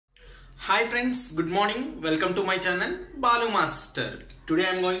Hi friends, good morning. Welcome to my channel Balu Master. Today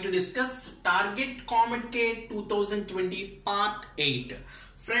I am going to discuss Target COMEDK 2020 Part 8.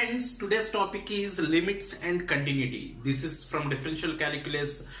 Friends, today's topic is limits and continuity. This is from differential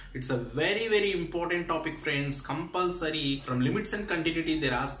calculus. It's a very important topic, friends. Compulsory. From limits and continuity,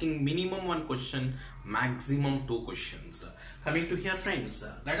 they're asking minimum one question, maximum two questions. Coming to here, friends,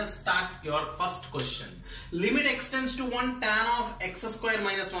 let us start your first question. Limit extends to 1 tan of x square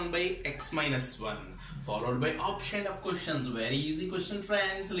minus 1 by x minus 1. Followed by option of questions. Very easy question,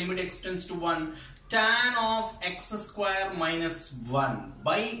 friends. Limit extends to 1 tan of x square minus 1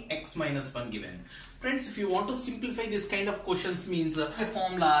 by x minus 1 given. Friends, if you want to simplify this kind of questions, means a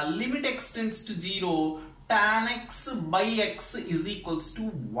formula limit extends to 0, tan x by x is equals to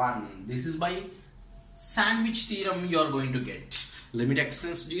 1. This is by sandwich theorem you are going to get. Limit x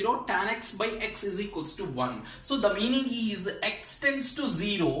tends to 0, tan x by x is equals to 1. So the meaning is x tends to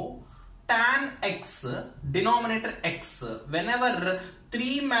 0, tan x, denominator x, whenever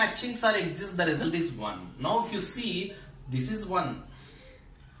 3 matchings are exist, the result is 1. Now if you see, this is 1,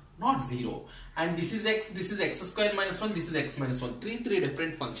 not 0, and this is x square minus 1, this is x minus 1, three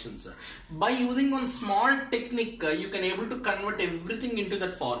different functions. By using one small technique, you can able to convert everything into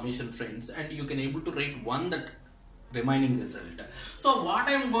that formation, friends, and you can able to write one that remaining result. So what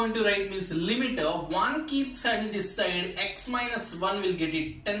I am going to write means limit 1 keeps on this side, x minus 1 will get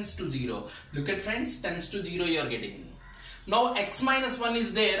it, tends to 0. Look at, friends, tends to 0 you are getting. Now x minus 1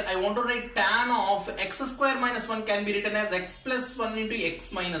 is there. I want to write tan of x square minus 1 can be written as x plus 1 into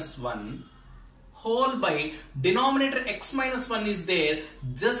x minus 1 whole by denominator x minus 1 is there.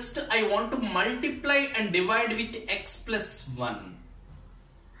 Just I want to multiply and divide with x plus 1.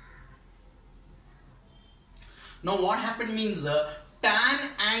 Now what happened means tan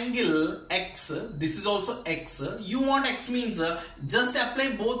angle x, this is also x, you want x means just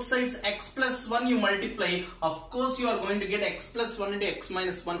apply both sides x plus 1, you multiply, of course you are going to get x plus 1 into x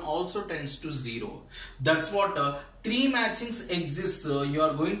minus 1 also tends to 0. That's what 3 matchings exist. You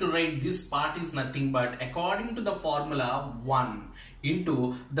are going to write this part is nothing but according to the formula 1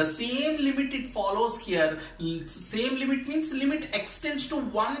 into the same limit it follows here. Same limit means limit x tends to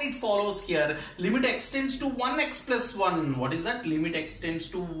 1 it follows here. Limit x tends to 1 x plus 1. What is that? Limit x tends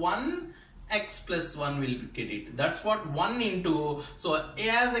to 1 x plus 1 will get it. That's what 1 into. So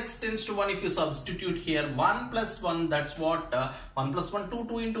as x tends to 1, if you substitute here 1 plus 1, that's what 1 plus 1,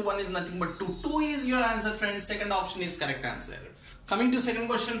 2 into 1 is nothing but 2. 2 is your answer, friends. Second option is correct answer. Coming to second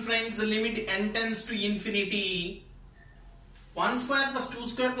question, friends, limit n tends to infinity. 1 square plus 2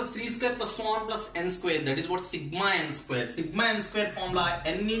 square plus 3 square plus so on plus n square, that is what sigma n square. Sigma n square formula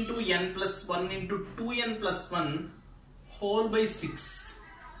n into n plus 1 into 2n plus 1 whole by 6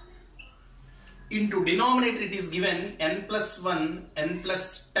 into denominator it is given n plus 1, n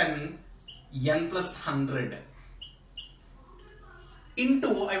plus 10, n plus 100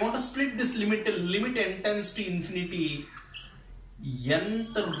 into, I want to split this limit n tends to infinity,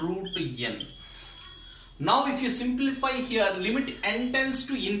 nth root n. Now if you simplify here, limit n tends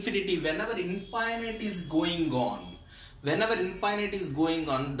to infinity, whenever infinite is going on,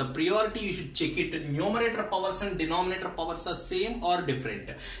 the priority you should check it. Numerator powers and denominator powers are same or different.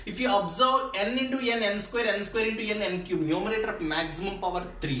 If you observe n into n square into n cube, numerator maximum power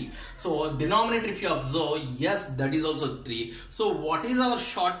 3. So denominator if you observe, yes, that is also 3. So what is our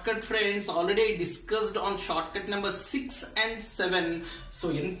shortcut, friends? Already I discussed on shortcut number 6 and 7.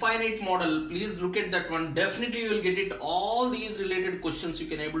 So infinite model, please look at that one. Definitely you will get it. All these related questions you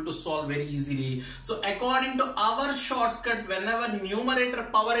can able to solve very easily. So according to our shortcut, whenever numerator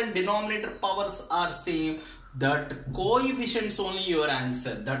power and denominator powers are same, that coefficients only your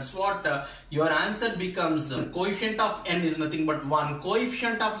answer. That's what your answer becomes. Coefficient of n is nothing but 1.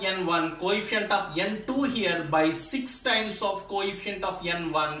 Coefficient of n1, coefficient of n2 here by 6 times of coefficient of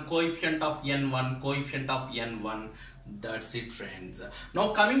n1, coefficient of n1, coefficient of n1. That's it, friends. Now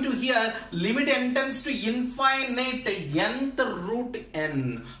coming to here, limit n tends to infinite nth root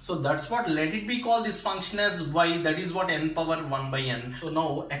n. So that's what, let it be called this function as y, that is what n power 1 by n. So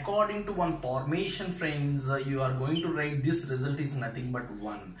now according to one formation, friends, you are going to write this result is nothing but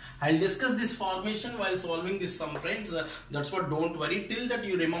 1. I'll discuss this formation while solving this sum, friends. That's what, don't worry, till that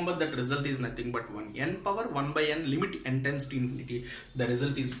you remember that result is nothing but 1. N power 1 by n, limit n tends to infinity, the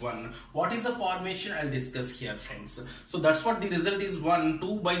result is 1. What is the formation? I'll discuss here, friends. So that's what the result is 1,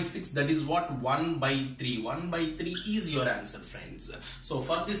 2 by 6, that is what 1 by 3. 1 by 3 is your answer, friends. So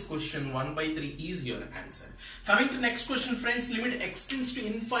for this question 1 by 3 is your answer. Coming to next question, friends, limit x tends to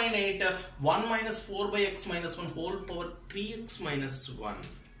infinite 1 minus 4 by x minus 1 whole power 3x minus 1.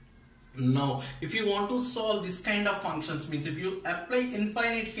 Now, if you want to solve this kind of functions, means if you apply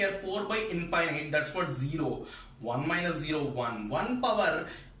infinite here, 4 by infinite, that's what 0, 1 minus 0, 1, 1 power,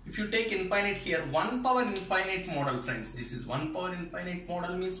 if you take infinite here, 1 power infinite model, friends, this is 1 power infinite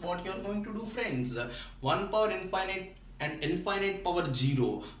model means what you are going to do, friends, 1 power infinite and infinite power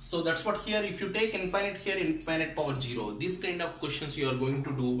 0. So that's what here, if you take infinite here, infinite power 0, this kind of questions you are going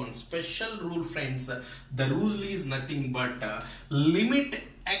to do. One special rule, friends, the rule is nothing but limit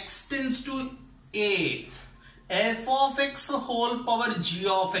x tends to a, f of x whole power g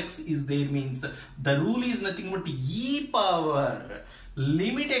of x is there, means the rule is nothing but e power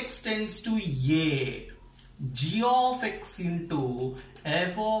limit x tends to a, g of x into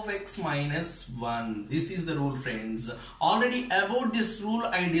f of x minus 1. This is the rule, friends. Already about this rule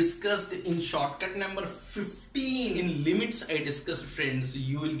I discussed in shortcut number 15 in limits I discussed, friends.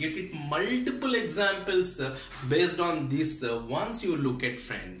 You will get it multiple examples based on this once you look at,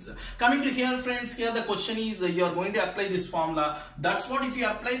 friends. Coming to here, friends, here the question is you are going to apply this formula. That's what, if you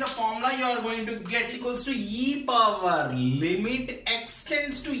apply the formula, you are going to get equals to e power limit x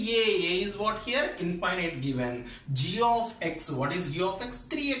tends to a is what here, infinite given, g of x, what is g of x,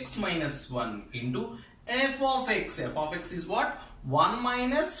 3x minus 1 into f of x is what, 1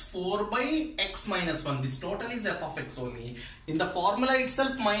 minus 4 by x minus 1. This total is f of x only. In the formula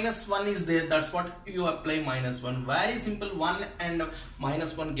itself minus 1 is there, that's what you apply, minus 1. Very simple, 1 and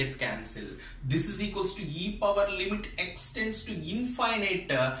minus 1 get cancelled. This is equals to e power limit x tends to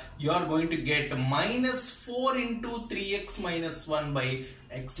infinite, you are going to get minus 4 into 3x minus 1 by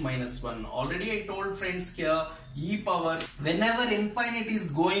x minus 1. Already I told, friends, here e power, whenever infinite is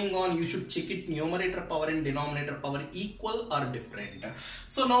going on, you should check it numerator power and denominator power equal or different.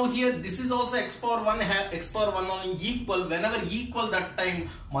 So now here this is also x power 1, x power 1 only equal. Whenever equal, that time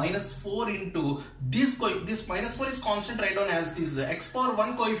minus 4 into this minus 4 is constant, write down as it is. X power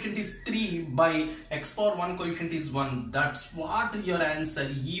 1 coefficient is 3 by x power 1 coefficient is 1. That's what your answer,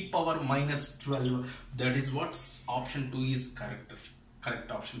 e power minus 12. That is what option 2 is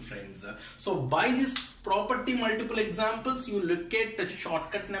correct option, friends. So by this property multiple examples, you look at the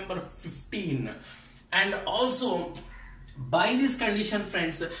shortcut number 15, and also by this condition,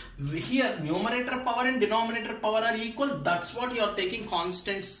 friends, here numerator power and denominator power are equal. That's what you are taking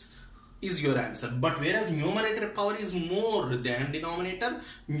constants is your answer. But whereas numerator power is more than denominator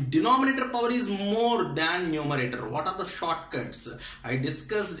power is more than numerator. What are the shortcuts? I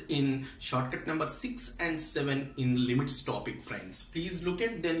discussed in shortcut number 6 and 7 in limits topic, friends. Please look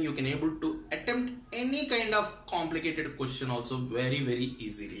at, then you can able to attempt any kind of complicated question also very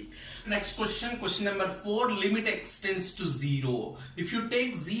easily. Next question, question number 4, limit x tends to 0. If you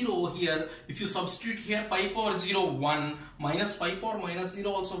take 0 here, if you substitute here 5 power 0, 1, minus 5 power minus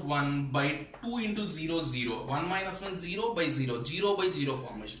 0 also 1, by 2 into 0, 0. 1 minus 1, 0 by 0. 0 by 0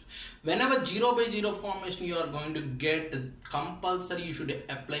 formation. Whenever 0 by 0 formation, you are going to get compulsory, you should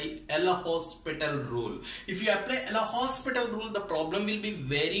apply L'Hospital rule. If you apply L'Hospital rule, the problem will be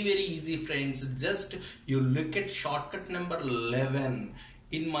very easy, friends. Just you look at shortcut number 11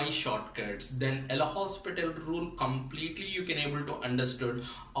 in my shortcuts, then L'Hospital rule completely you can able to understood.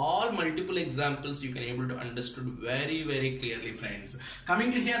 All multiple examples you can able to understood very clearly, friends.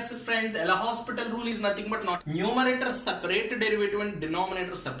 Coming to here, friends, L'Hospital rule is nothing but not numerator separate derivative and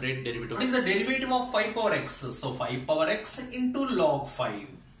denominator separate derivative. What is the derivative of 5 power x? So 5 power x into log 5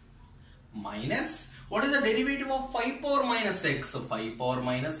 minus, what is the derivative of 5 power minus x? So 5 power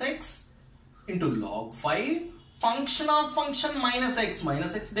minus x into log 5 function of function minus x.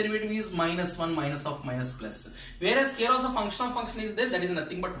 Minus x derivative is minus 1, minus of minus plus. Whereas here also function of function is there, that is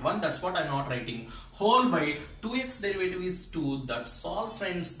nothing but 1. That's what I'm not writing. Whole by 2x derivative is 2. That's all,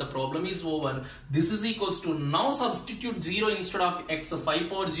 friends. The problem is over. This is equals to, now substitute 0 instead of x. 5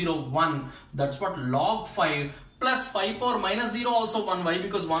 power 0, 1. That's what log 5 plus 5 power minus 0 also 1. Why?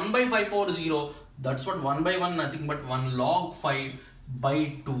 Because 1 by 5 power 0. That's what 1 by 1 nothing but 1 log 5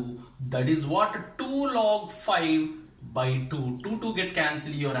 by 2. That is what 2 log 5 by 2. 2 get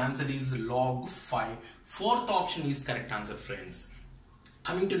cancelled. Your answer is log 5. Fourth option is correct answer, friends.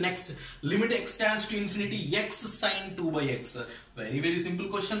 Coming to next, limit x tends to infinity x sine 2 by x. Very simple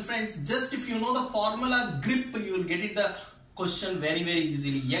question, friends. Just if you know the formula grip, you will get it the question very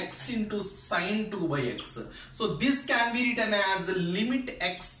easily. X into sine 2 by x. So this can be written as limit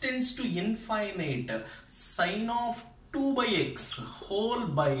x tends to infinite sine of 2 by x whole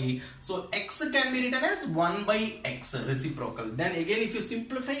by, so x can be written as 1 by x reciprocal. Then again if you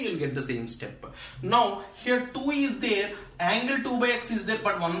simplify, you will get the same step. Now here 2 is there, angle 2 by x is there,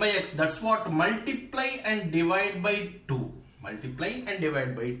 but 1 by x, that's what multiply and divide by 2. multiply and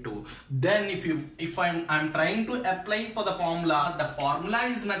divide by 2. Then if I'm trying to apply for the formula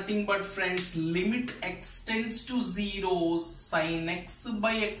is nothing but, friends, limit x tends to 0, sin x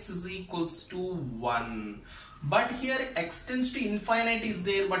by x is equals to 1. But here x tends to infinite is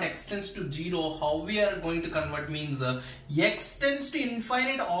there, but x tends to 0. How we are going to convert means x tends to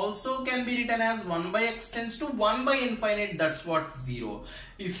infinite also can be written as 1 by x tends to 1 by infinite. That's what 0.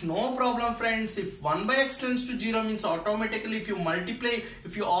 If no problem, friends, if 1 by x tends to 0 means automatically if you multiply,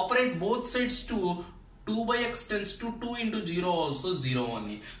 if you operate both sides to 2 by x tends to 2 into 0 also 0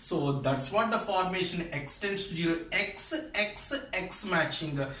 only. So that's what the formation x tends to 0, x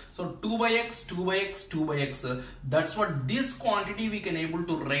matching. So 2 by x, 2 by x, 2 by x. That's what this quantity we can able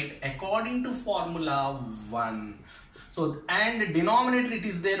to write according to formula 1. So and denominator it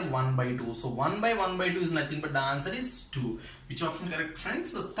is there 1 by 2. So 1 by 2 is nothing but the answer is 2. Which option correct,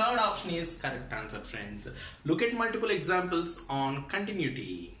 friends? The third option is correct answer, friends. Look at multiple examples on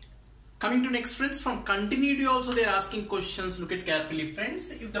continuity. Coming to next, friends, from continuity also they are asking questions. Look at carefully, friends.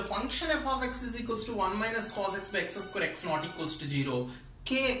 If the function f of x is equals to 1 minus cos x by x square x not equals to 0,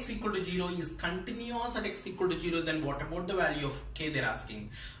 k x equal to 0 is continuous at x equal to 0, then what about the value of k they are asking?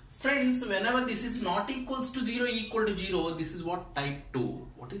 Friends, whenever this is not equals to 0 equal to 0, this is what type 2.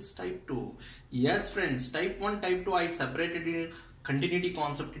 What is type 2? Yes, friends, type 1, type 2 I separated in continuity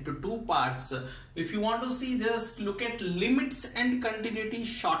concept into two parts. If you want to see, just look at limits and continuity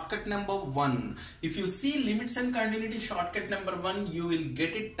shortcut number 1. If you see limits and continuity shortcut number 1, you will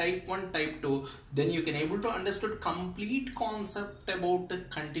get it type 1, type 2. Then you can able to understand complete concept about the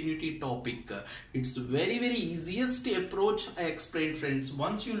continuity topic. It's very easiest approach I explained, friends,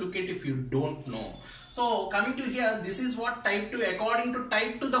 once you look at if you don't know. So coming to here, this is what type 2. According to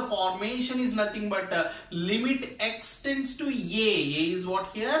type 2, the formation is nothing but limit x tends to a. A is what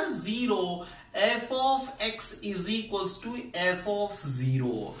here? 0. F of x is equals to f of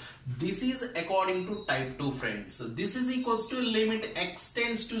 0. This is according to type 2, friends. This is equals to limit x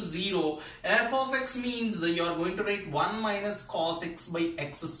tends to 0. F of x means you are going to write 1 minus cos x by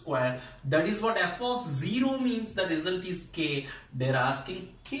x square. That is what f of 0 means. The result is k. They are asking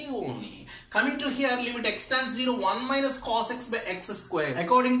k only. Coming to here, limit x tends 0, 1 minus cos x by x square.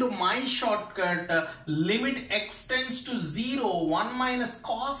 According to my shortcut, limit x tends to 0, 1 minus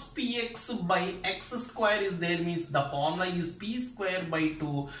cos px by x square is there, means the formula is p square by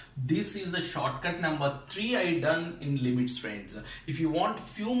 2. This is the shortcut number 3 I done in limits, friends. If you want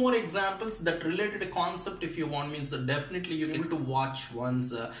few more examples that related concept, if you want, means definitely you can able to watch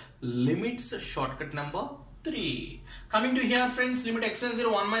once limits shortcut number 3. Coming to here, friends, limit x tends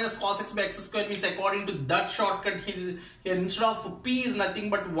 0, 1 minus cos x by x square means according to that shortcut here instead of p is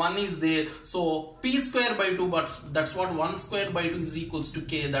nothing but 1 is there. So p square by 2, but that's what 1 square by 2 is equals to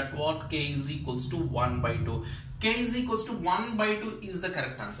k. That what k is equals to 1 by 2. K is equals to 1 by 2 is the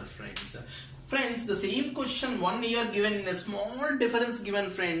correct answer, friends. Friends, the same question 1 year given in a small difference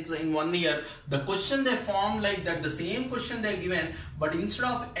given, friends, in 1 year. The question they formed like that, the same question they are given, but instead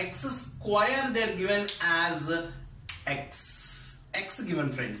of x square they are given as x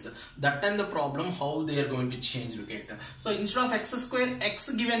given, friends. That time the problem how they are going to change, look at. So instead of x square,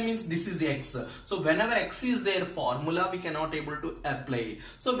 x given means this is x. So whenever x is there, formula we cannot able to apply.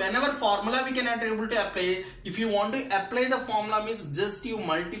 So whenever formula we cannot able to apply, if you want to apply the formula means just you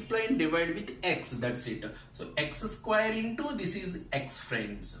multiply and divide with x, that's it. So x square into this is x,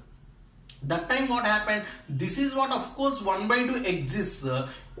 friends. That time what happened, this is what of course 1 by 2 exists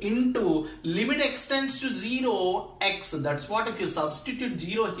into limit x tends to 0 x. That's what if you substitute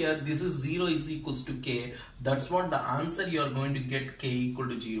 0 here, this is 0 is equals to k. That's what the answer you are going to get, k equal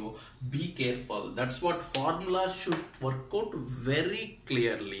to 0. Be careful. That's what formula should work out very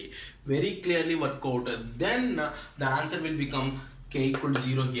clearly work out. Then the answer will become k equal to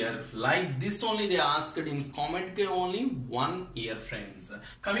 0 here. Like this only they asked in COMEDK only 1 year, friends.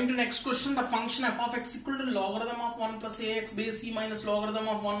 Coming to next question, the function f of x equal to logarithm of 1 plus ax base c minus logarithm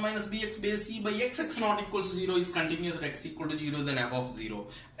of 1 minus bx base c by x not equals to 0 is continuous at x equal to 0, then f of 0.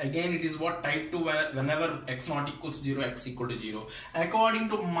 Again it is what type 2, whenever x not equals to 0, x equal to 0. According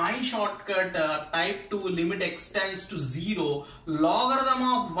to my shortcut, type 2, limit x tends to 0, logarithm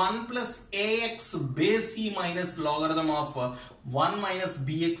of 1 plus ax base c minus logarithm of 1 minus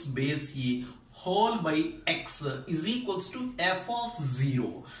bx base c whole by x is equals to f of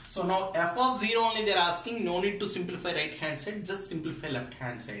 0. So now f of 0 only they are asking, no need to simplify right hand side, just simplify left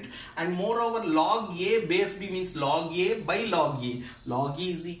hand side. And moreover, log a base b means log a by log a. Log a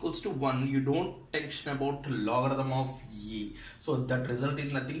is equals to 1. You don't tension about logarithm of E. So that result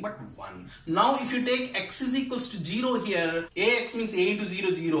is nothing but 1. Now if you take x is equals to 0 here, ax means a into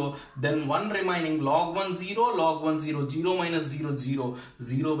 0, 0, then 1 remaining, log 1 0, log 1 0, 0 minus 0 0,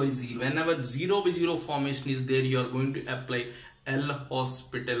 0 by 0. Whenever 0 by 0 formation is there, you are going to apply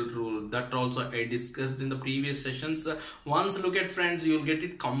L'Hospital rule. That also I discussed in the previous sessions. Once look at friends, you will get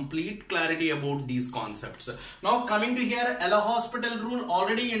it complete clarity about these concepts. Now coming to here, L'Hospital rule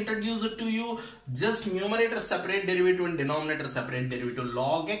already introduced to you. Just numerator separate derivative and denominator separate derivative.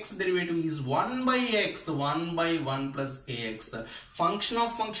 Log x derivative is 1 by x, 1 by 1 plus ax. Function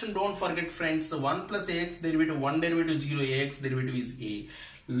of function, don't forget friends, 1 plus ax derivative, 1 derivative 0, ax derivative is a.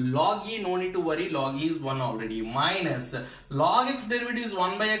 Log e, no need to worry, log e is 1 already, minus log x derivative is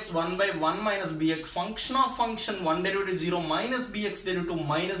 1 by x, 1 by 1 minus bx. Function of function, 1 derivative 0 minus bx derivative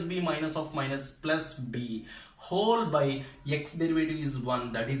minus b minus of minus plus b whole by x derivative is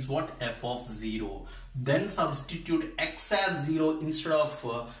 1, that is what, f of 0. Then substitute x as 0 instead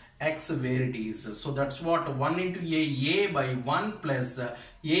of x where it is. So that's what, 1 into a by 1 plus a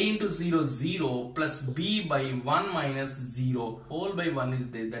into 0, 0 plus b by 1 minus 0 whole by 1 is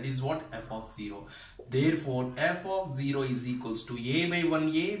there. That is what, f of 0. Therefore, f of 0 is equals to a by 1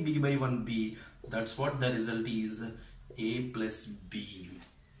 a, b by 1 b. That's what the result is, a plus b.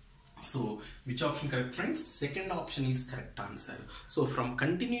 So which option correct friends? Second option is correct answer. So from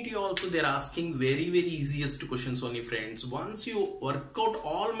continuity also they are asking very easiest questions only friends. Once you work out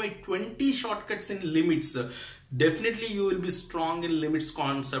all my 20 shortcuts in limits, definitely you will be strong in limits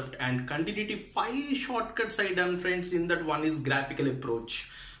concept. And continuity 5 shortcuts I done friends. In that one is graphical approach.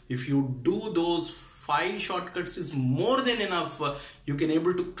 If you do those 5 shortcuts is more than enough, you can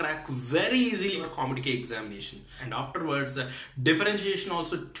able to crack very easily your COMEDK examination. And afterwards differentiation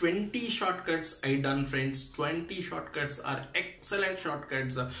also 20 shortcuts I done friends. 20 shortcuts are excellent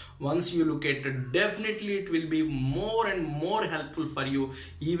shortcuts. Once you look at it, definitely it will be more and more helpful for you,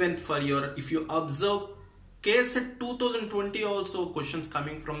 even for your, if you observe KCET 2020 also questions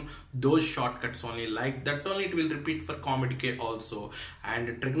coming from those shortcuts only, like that only it will repeat for COMEDK also.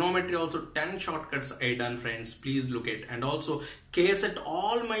 And trigonometry also 10 shortcuts I done friends, please look at. And also KCET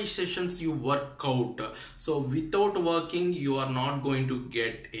all my sessions you work out. So without working you are not going to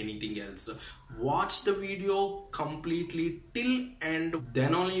get anything else. Watch the video completely till end,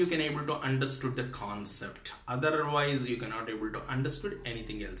 then only you can able to understood the concept. Otherwise you cannot able to understood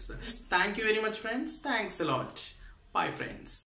anything else. Thank you very much friends. Thanks a lot. Bye friends.